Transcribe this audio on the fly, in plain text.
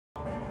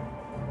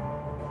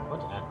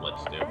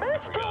let's do. I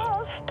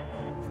forgot.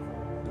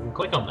 You can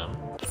click on them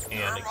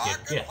and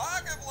get gifts.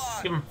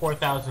 Give them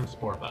 4,000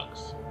 Spore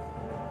bucks.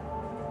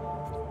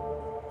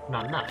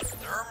 Not enough.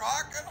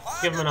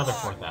 Give them another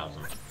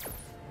 4,000.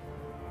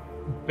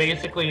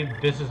 Basically,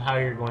 this is how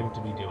you're going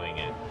to be doing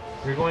it.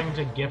 You're going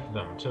to gift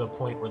them to the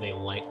point where they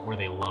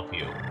love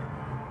you.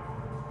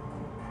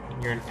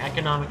 You're an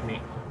economic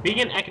nation. Being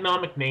an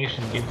economic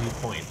nation gives you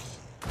points.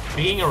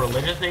 Being a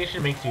religious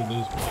nation makes you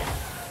lose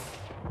points.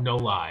 No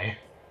lie.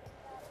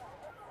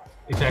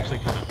 It's actually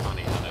kind of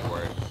funny how that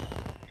works.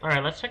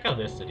 Alright, let's check how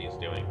this city is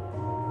doing.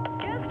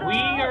 We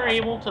are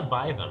able to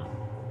buy them.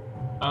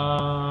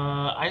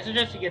 I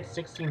suggest you get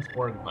 16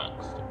 Spore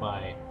bucks to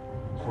buy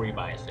before you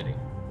buy a city.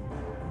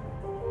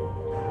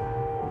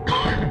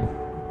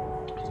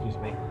 Excuse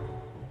me.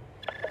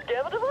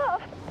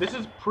 This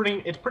is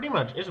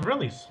it's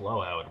really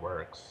slow how it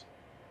works.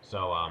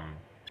 So,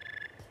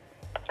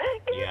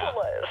 yeah.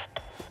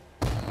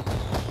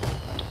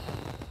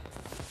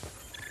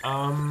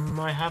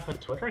 I have a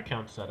Twitter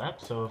account set up,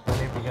 so if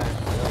any of you guys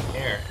really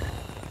care,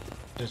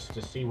 just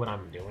to see what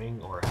I'm doing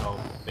or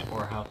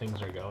how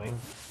things are going,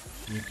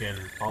 you can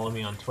follow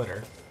me on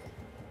Twitter.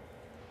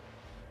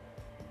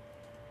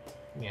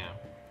 Yeah.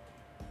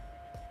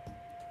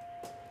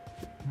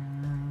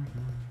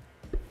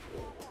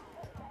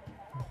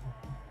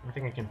 I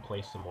think I can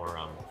place some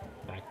more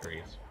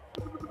factories.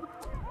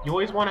 You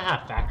always want to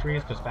have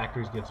factories because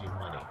factories gives you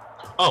money.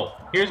 Oh,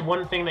 here's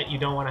one thing that you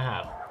don't want to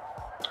have.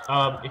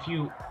 If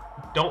you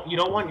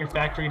don't want your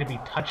factory to be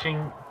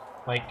touching,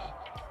 like,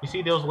 you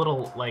see those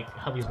little, like,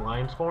 how these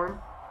lines form?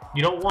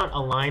 You don't want a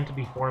line to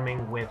be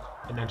forming with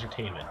an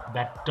entertainment.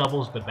 That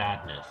doubles the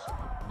badness,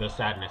 the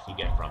sadness you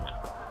get from it.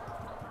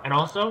 And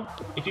also,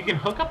 if you can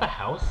hook up a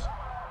house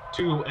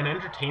to an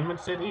entertainment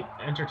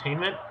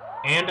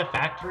and a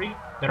factory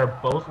that are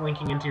both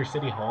linking into your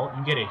city hall,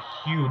 you get a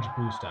huge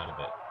boost out of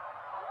it.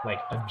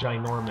 Like a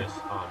ginormous,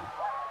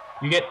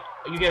 you get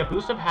a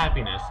boost of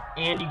happiness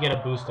and you get a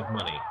boost of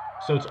money.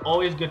 So it's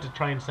always good to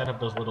try and set up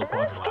those little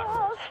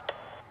quadrilaterals.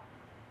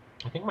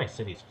 I think my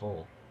city's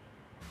full.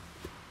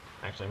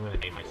 Actually, I'm gonna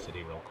name my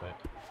city real quick.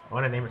 I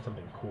wanna name it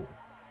something cool.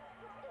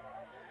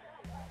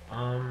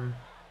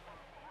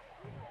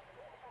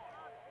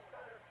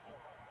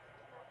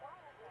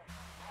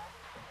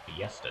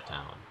 Fiesta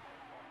Town.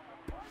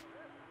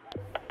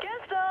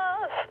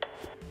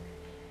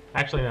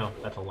 Actually, no,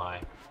 that's a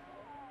lie.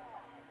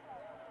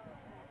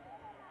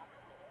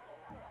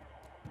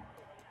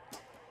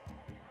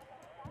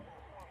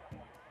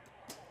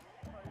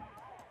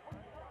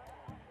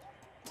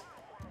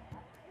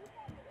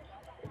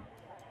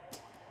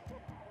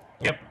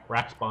 Yep,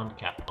 Raxbond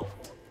Capital.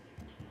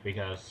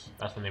 Because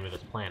that's the name of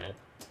this planet,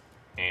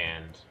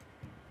 and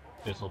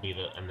this is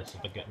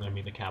gonna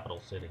be the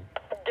capital city.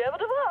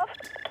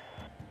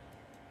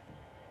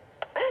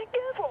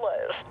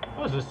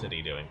 What is this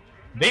city doing?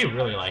 They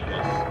really like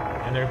us,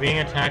 and they're being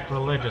attacked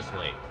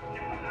religiously.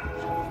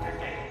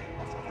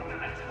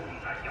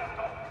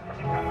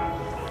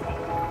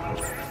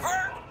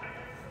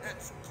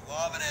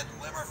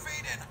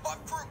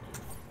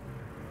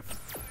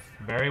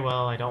 Very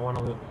well, I don't want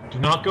to. Do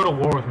not go to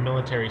war with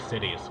military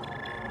cities.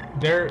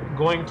 They're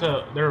going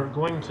to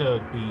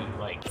be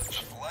like.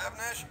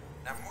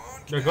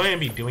 They're going to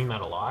be doing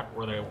that a lot,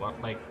 where they're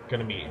like going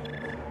to be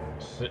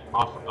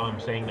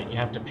saying that you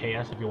have to pay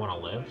us if you want to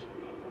live.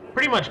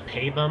 Pretty much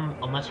pay them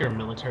unless you're a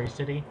military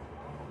city.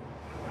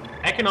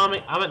 I'm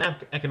an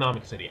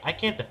economic city. I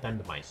can't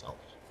defend myself,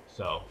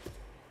 so.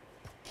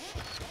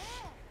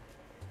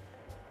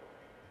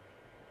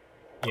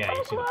 Yeah,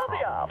 you see the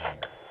problem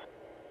there.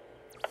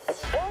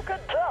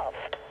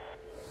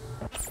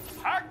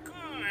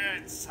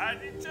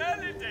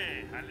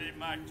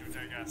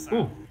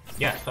 Ooh,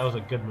 yes, that was a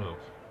good move.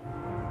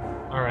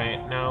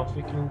 Alright, now if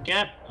we can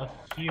get a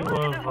few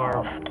of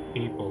our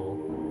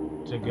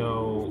people to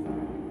go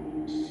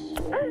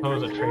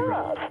pose a trade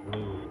with the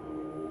blue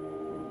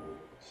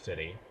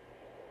city.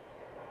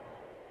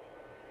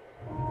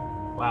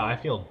 Wow, I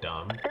feel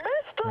dumb.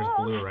 There's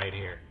blue right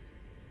here.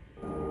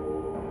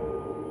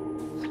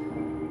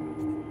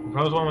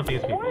 Propose one with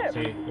these people.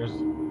 See, there's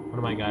one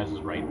of my guys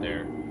is right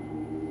there.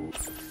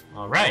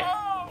 Alright.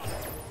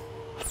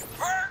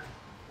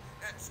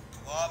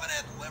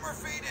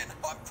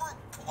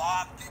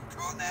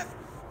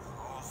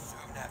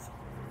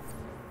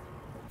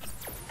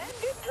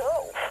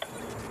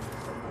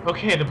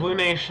 Okay, the Blue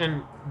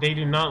Nation, they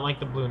do not like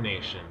the Blue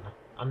Nation.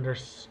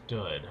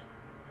 Understood.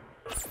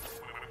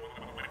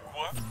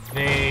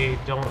 They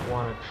don't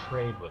want to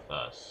trade with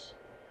us.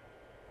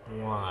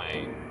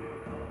 Why?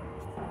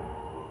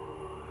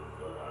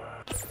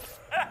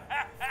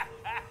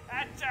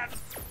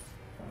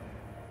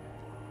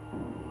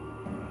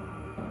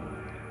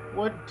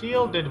 What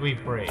deal did we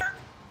break?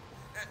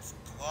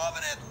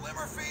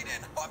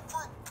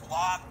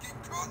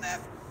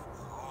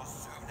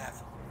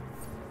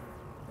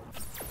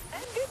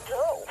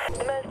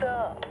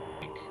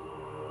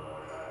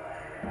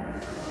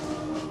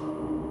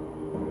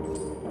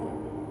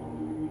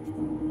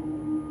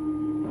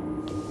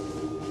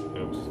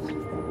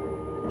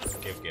 Oops.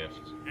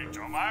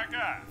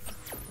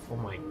 Oh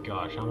my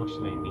gosh, how much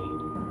do they need?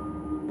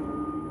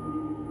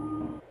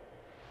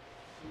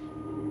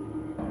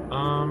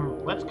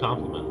 Let's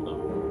compliment them.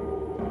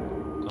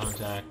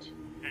 Contact.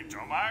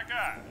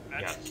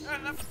 Yes.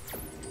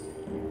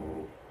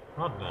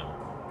 Not them.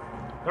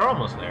 They're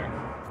almost there.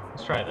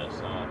 Let's try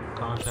this.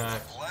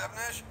 Contact.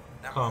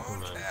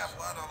 Compliment.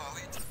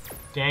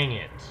 Dang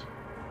it.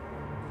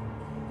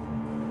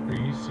 Are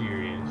you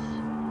serious?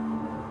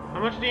 How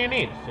much do you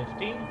need?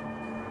 50?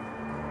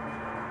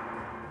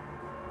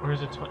 Or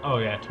is it 20? Oh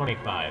yeah,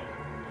 25.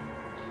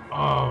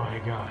 Oh my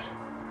god.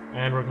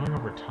 And we're going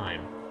over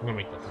time. I'm gonna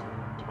make this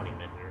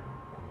 20-minute.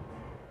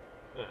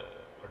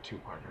 Or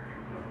 2-parter.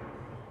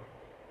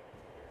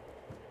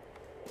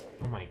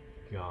 Oh my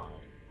god.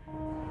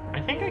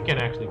 I think I can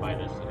actually buy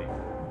this city.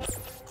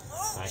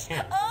 I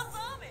can't.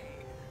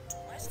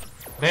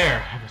 There, I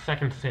have a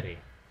second city.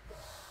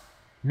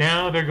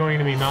 Now they're going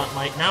to be not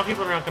like. Now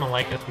people are not going to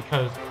like us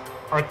because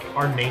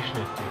our nation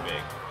is too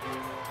big.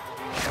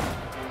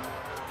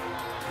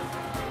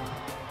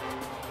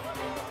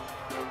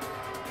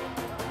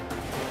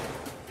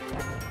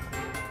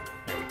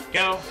 There we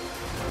go.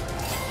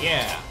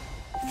 Yeah.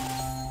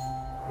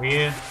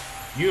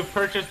 You have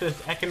purchased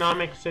this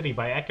economic city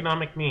by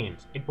economic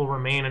means. It will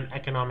remain an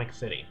economic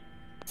city.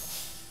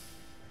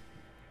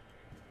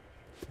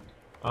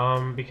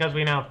 Because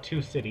we now have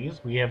 2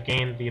 cities, we have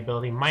gained the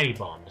ability Mighty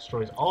Bomb.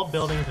 Destroys all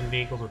buildings and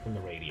vehicles within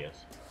the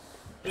radius.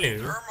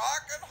 Hello.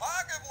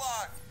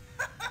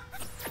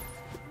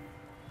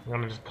 I'm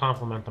gonna just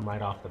compliment them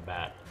right off the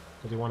bat.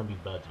 Because we want to be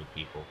buds with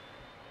people.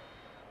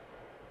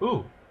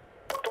 Ooh!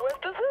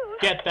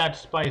 Get that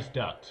spice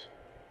duct!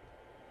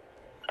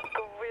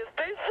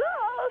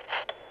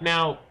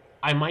 Now,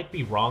 I might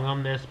be wrong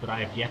on this, but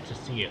I have yet to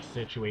see a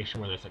situation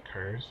where this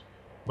occurs.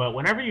 But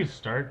whenever you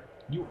start,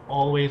 you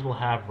always will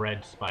have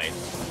red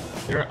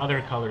spice. There are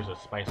other colors of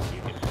spices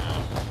you can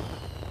have.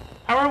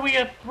 How are we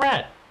a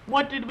threat?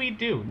 What did we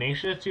do?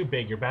 Nation is too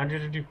big, your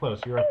boundaries are too close,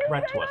 you're a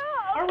threat to us.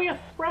 How are we a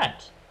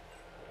threat?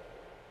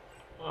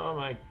 Oh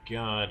my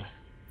god.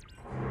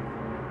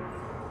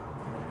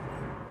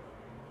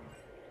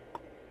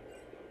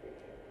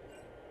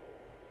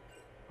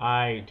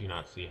 I do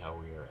not see how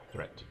we are a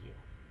threat to you.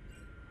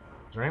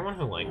 Is there anyone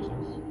who likes us?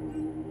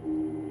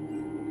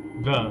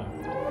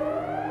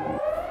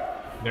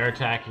 They're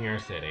attacking our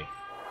city.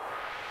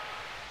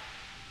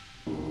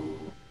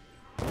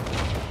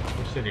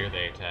 Which city are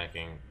they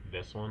attacking?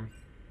 This one?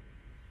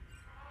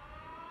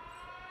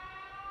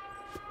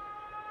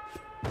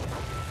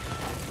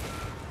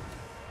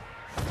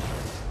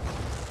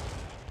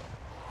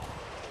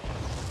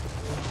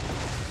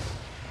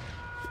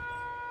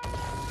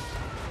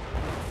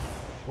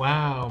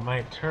 Wow,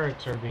 my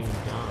turrets are being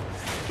done.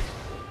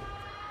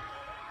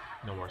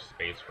 No more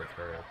space for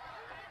turrets.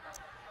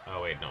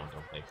 Oh wait, no,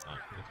 don't place that.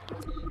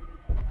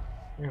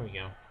 There we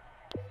go.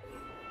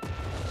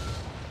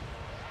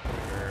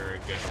 Very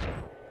good.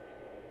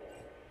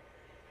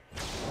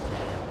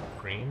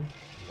 Green?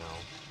 No.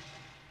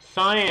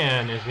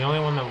 Cyan is the only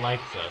one that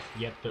likes us,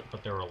 yet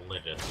but they're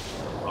religious.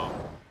 Wrong.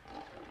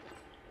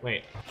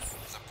 Wait.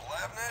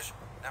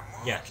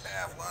 Yes.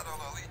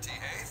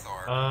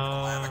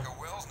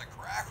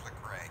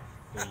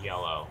 The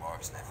yellow.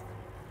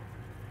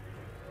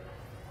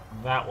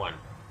 That one.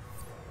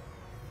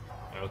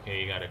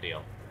 Okay, you got a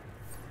deal.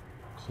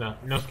 So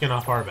no skin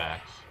off our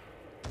backs.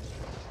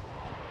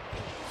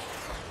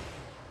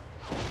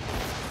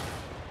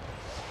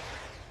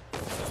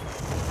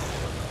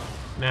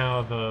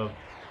 Now the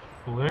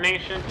Blue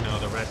Nation, no,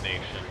 the Red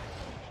Nation,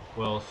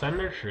 will send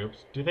their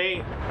troops. Are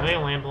they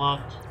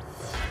landlocked?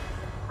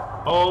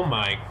 Oh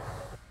my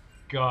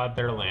god,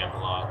 they're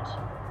landlocked.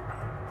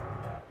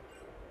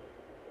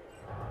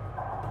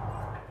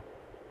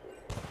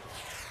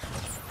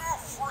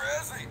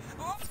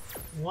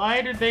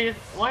 Why did they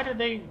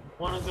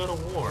want to go to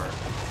war?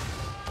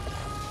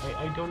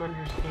 I don't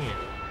understand.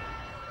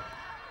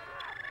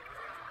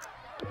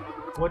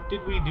 What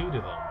did we do to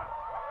them?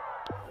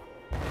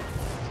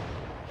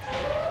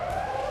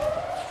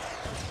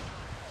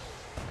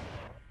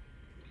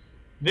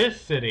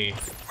 This city.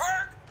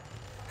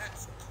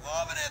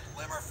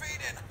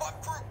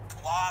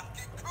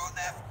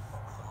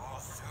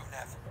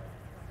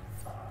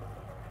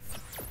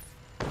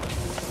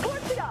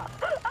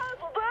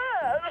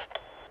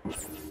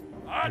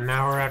 And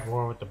now we're at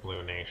war with the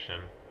Blue Nation.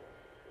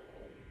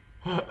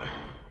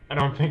 I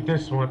don't think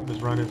this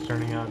run is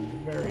turning out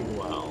very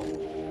well.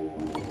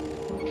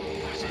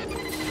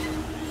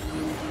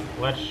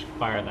 Let's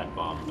fire that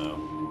bomb, though.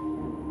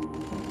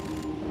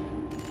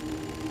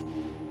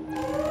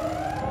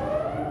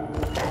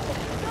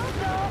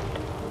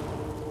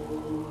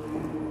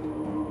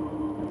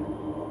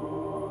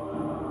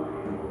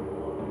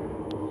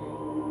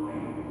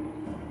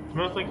 It's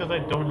mostly because I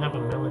don't have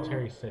a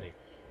military city.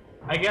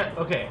 I get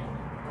okay.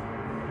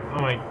 Oh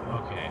my,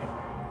 okay.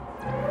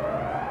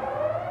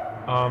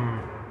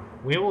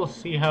 We will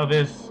see how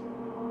this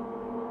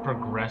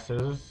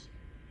progresses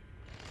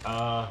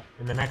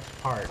in the next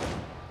part.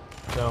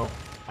 So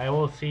I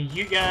will see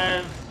you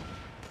guys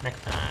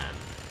next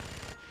time.